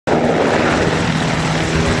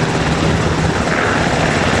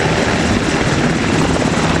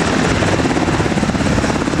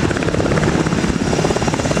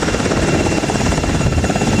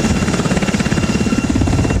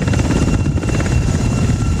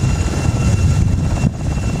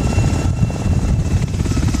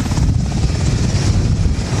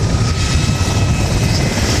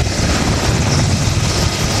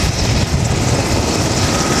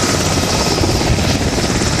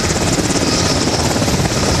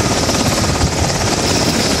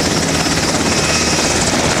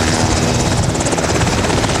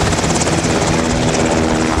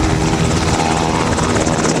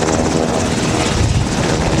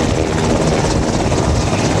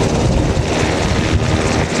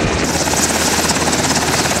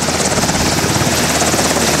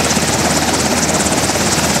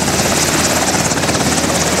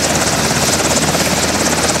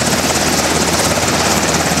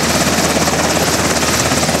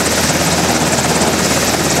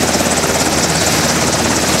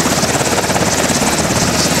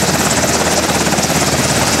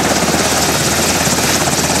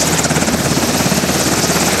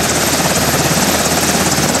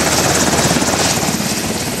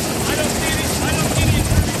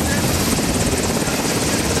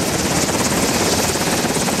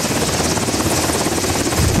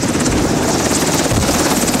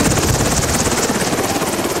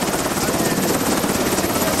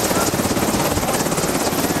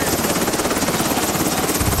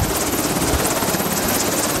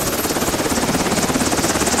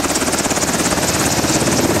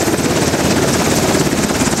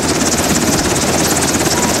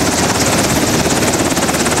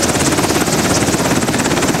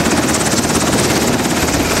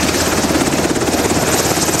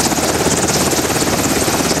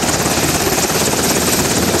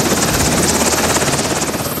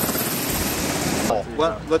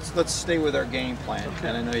Well, let's stay with our game plan,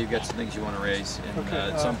 and I know you've got some things you want to raise, and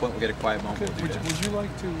at some point we'll get a quiet moment. Would you like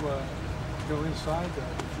to go inside?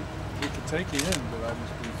 We could take you in, but I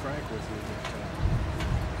must be frank with you that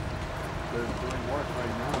they're doing work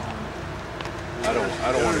right now. I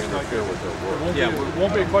don't want to interfere with their work. It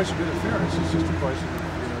won't be a question of interference. It's just a question of,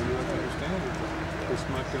 you have to understand that it's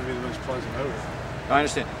not going to be the most pleasant odor. I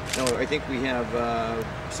understand. No, I think we have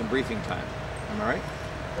some briefing time. Am I right?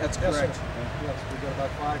 That's correct. Yes, we've got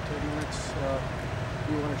about 5-10 minutes.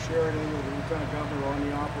 You want to share anything with the Lieutenant Governor on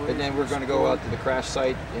the operation? And then we're going to go out to the crash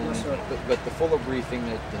site. And, yes, sir. But the fuller briefing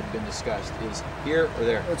that had been discussed is here or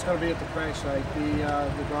there? It's going to be at the crash site.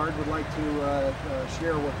 The Guard would like to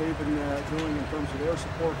share what they've been doing in terms of their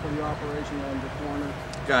support for the operation on the corner.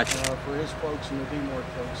 Gotcha. For his folks and the DMOR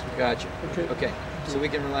folks. Gotcha. Okay. So we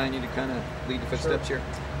can rely on you to kind of lead the footsteps here?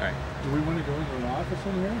 All right. Do we want to go into an office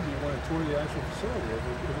in here? Do you want to tour the actual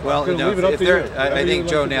facility? Well, no, I think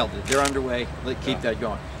Joe nailed it. They're underway. Keep that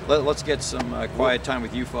going. Let's get some quiet time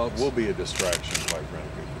with you folks. We'll be a distraction, quite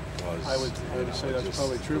frankly. I would say that's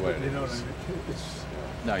probably true, but you know what I mean?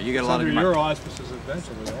 No, you get a lot of your auspices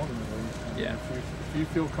eventually, ultimately. Yeah. If you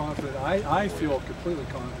feel confident, I feel completely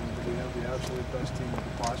confident that we have the absolute best team we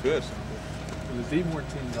could possibly assemble. When the DMOR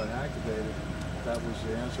team got activated, that was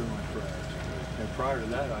the answer to my prayers. And prior to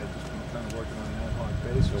that, I had just been kind of working on an ad hoc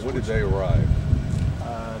basis. So when did they arrive?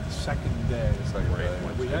 The second day.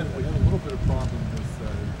 We had a little bit of problem with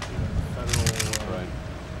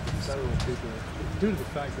federal people due to the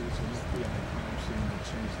fact that it's an FBI crime scene that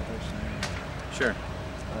changed the whole scenario. Sure.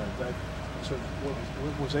 So what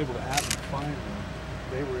was able to happen finally,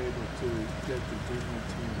 they were able to get the DMOR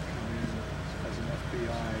team to come in as an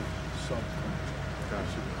FBI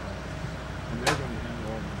subcontractor. And they're going to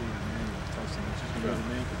handle all the DNA testing, which is going to be the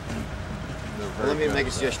main thing. Well, let me make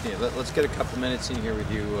a suggestion. Let's get a couple minutes in here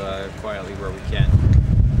with you quietly where we can.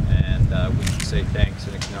 And we can say thanks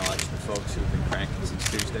and acknowledge the folks who've been cranking since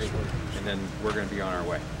Tuesday. And then we're going to be on our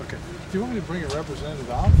way. Okay. Do you want me to bring a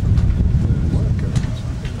representative out from the work or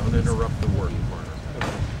something? Don't interrupt the work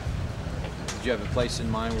partner. Did you have a place in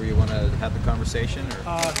mind where you want to have the conversation?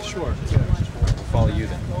 Or? Sure. Yeah. We'll follow you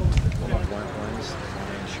then. Hold on. When's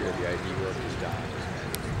ensure the ID work is done.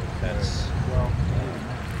 That's... Well,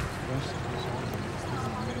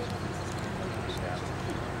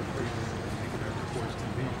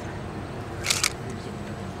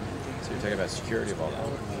 so you're talking about security of all that.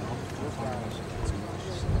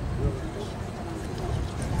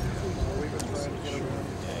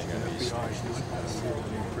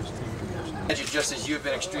 Just as you've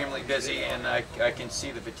been extremely busy, and I can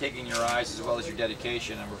see the fatigue in your eyes as well as your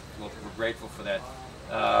dedication, and we're grateful for that.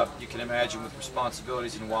 You can imagine with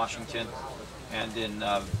responsibilities in Washington and in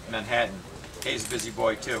Manhattan, Hayes is a busy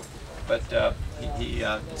boy too. But he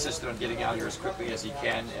insisted on getting out here as quickly as he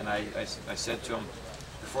can, and I said to him,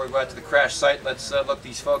 before we go out to the crash site, let's look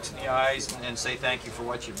these folks in the eyes and say thank you for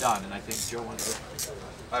what you've done. And I think Joe wants to...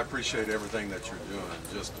 I appreciate everything that you're doing.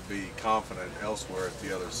 Just to be confident elsewhere at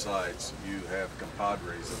the other sites, you have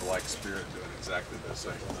compadres of like spirit doing exactly the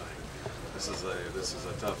same thing. This is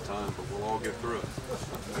a tough time, but we'll all get through it.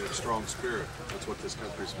 We have strong spirit. That's what this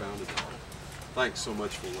country's founded on. Thanks so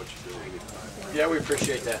much for what you do anytime. Yeah, we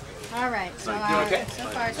appreciate that. All right. So, you okay? So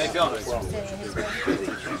far, how you feeling?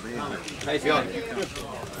 How you feeling?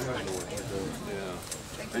 Yeah.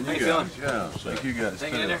 And you feeling? Yeah, thank you guys.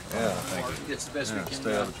 Hanging in there? Yeah, thank you. It's the best we can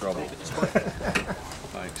Stay out of trouble. Thanks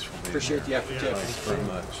for being Appreciate the effort too. Thanks very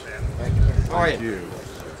much. Thank you. How are Thank you? you.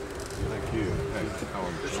 Thank you. Hey, how are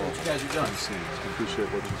you? Appreciate what you guys are doing. Appreciate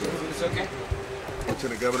what you're doing. It's okay?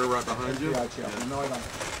 Lieutenant Governor right behind you. No, I don't.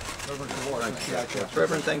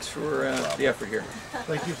 Reverend, thanks for the effort here.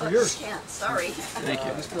 Thank you for yours. yeah, sorry. Thank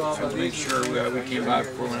you. I'll make sure we came by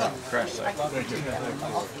before we went out to the crash site.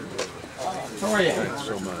 How are you? Thanks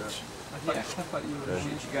so much. Yeah, I thought you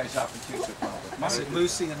guys hopping too so far. I said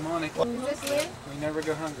Lucy and Monica. Is this Lynn? We never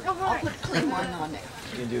go hungry. Oh, I'll put clean one on there.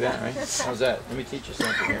 You can do that, right? How's that? Let me teach you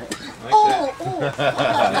something here. Like Oh.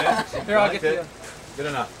 Here, I'll get you. Good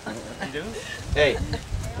enough. You doing? Hey,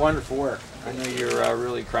 wonderful work. I know you're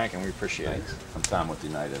really cranking. We appreciate it. I'm Tom with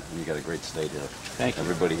United, and you got a great state here. Thank you.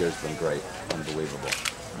 Everybody here has been great, unbelievable.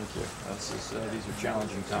 Thank you. These are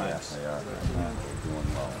challenging times. Yes, they are. They're doing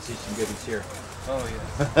well. I see some goodies here. Oh,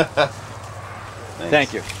 yeah.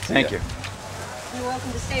 Thank you. Thank you. You're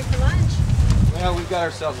welcome to stay for lunch. Well, we've got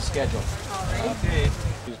ourselves a schedule. Already. Okay.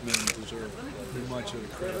 These men deserve pretty much of the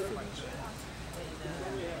credit for this.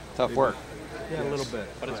 Tough work. Yeah, a little bit.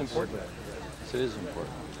 But it's important. Yes, it is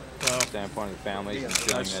important. standpoint of the families and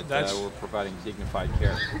feeling that that's- we're providing dignified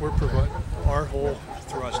care. We're providing, our whole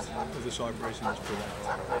thrust of this operation is for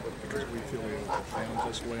that, because we feel we have,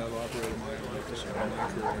 that's the way I've operated my life, so my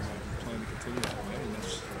career, and I plan to continue that way, and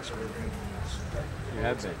that's where we're heading. You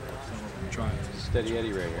have been. I'm trying to. Steady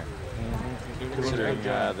Eddie right here. Considering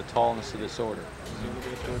the tallness of this order.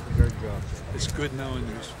 It's good knowing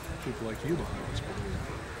there's people like you behind us, but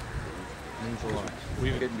Means a lot. we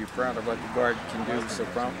Couldn't be proud of what the Guard can do so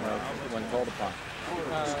promptly when called upon.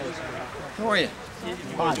 How are you?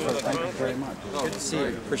 Fine, sir. Thank you very much. Good to see you.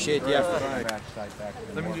 Appreciate the effort.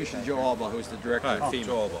 Let me introduce you to Joe Alba, who's the director of FEMA.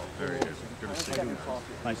 Joe Alba. Very good. Good to see you.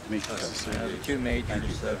 Nice to meet you. The two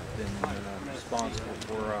majors have been responsible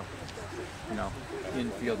for,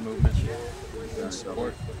 in-field movement and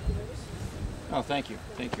support. Oh, thank you.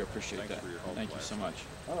 Thank you. I appreciate that. Thank you so much.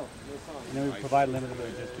 And then we provide limited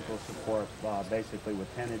logistical support, basically with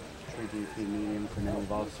 10-inch 3GP mediums, and then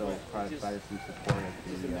we've also provided some support at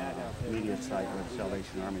the immediate site where the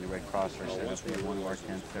Salvation Army, the Red Cross, are set up. We have one of our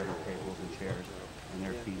tents, several tables and chairs, and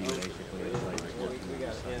they're feeding basically everybody that's working on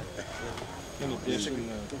the site. In addition,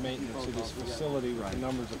 the maintenance of this facility with the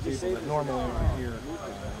numbers of people that normally aren't here,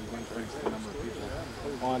 we've increased the number of people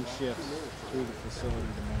on shifts through the facility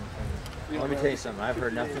to maintain. Let me tell you something. I've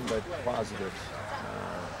heard nothing but positives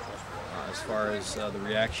as far as the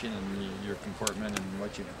reaction and your comportment and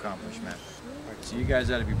what you've accomplished, man. So you guys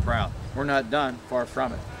ought to be proud. We're not done. Far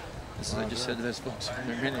from it. This is, I just said to this folks a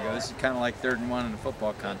minute ago. This is kind of like 3rd and 1 in a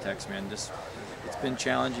football context, man. It's been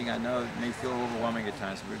challenging. I know it may feel overwhelming at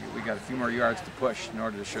times, but we got a few more yards to push in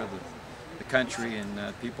order to show the country and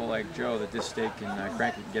people like Joe that this state can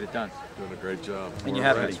crank it and get it done. Doing a great job. And you We're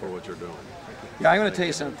have ready it. for what you're doing. Yeah, I'm going to tell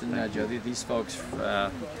you something, Joe. These folks,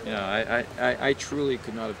 I truly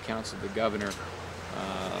could not have counseled the governor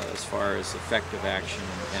as far as effective action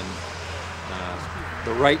and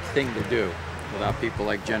the right thing to do without people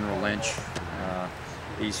like General Lynch,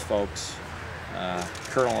 these folks,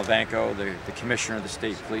 Colonel Ivanko, the commissioner of the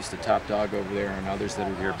state police, the top dog over there, and others that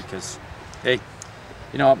are here because, hey,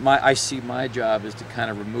 I see my job is to kind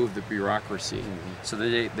of remove the bureaucracy so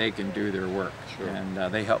that they can do their work. Sure. And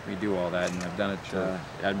they help me do all that, and I've done it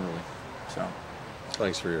admirably. So,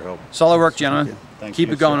 Thanks for your help. solid work, gentlemen. Thank Keep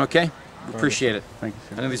you, it going, sir. okay? We appreciate it. Thank you,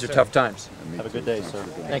 I sir. know these are tough times. Have a good day, sir.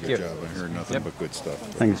 Thank you. Good job. I heard nothing but good stuff.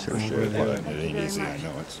 Thank you, sir. It ain't easy, I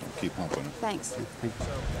know it, so keep pumping it. Thanks.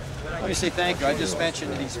 Let me say thank you. I just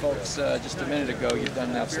mentioned to these folks just a minute ago, you've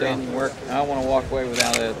done outstanding work. I don't want to walk away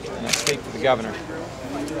without a speak to the governor.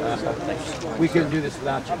 We couldn't do this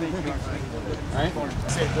without you. All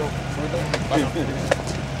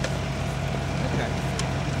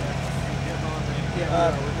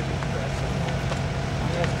right?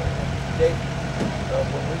 Dave,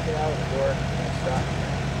 when we get out of the door, stop.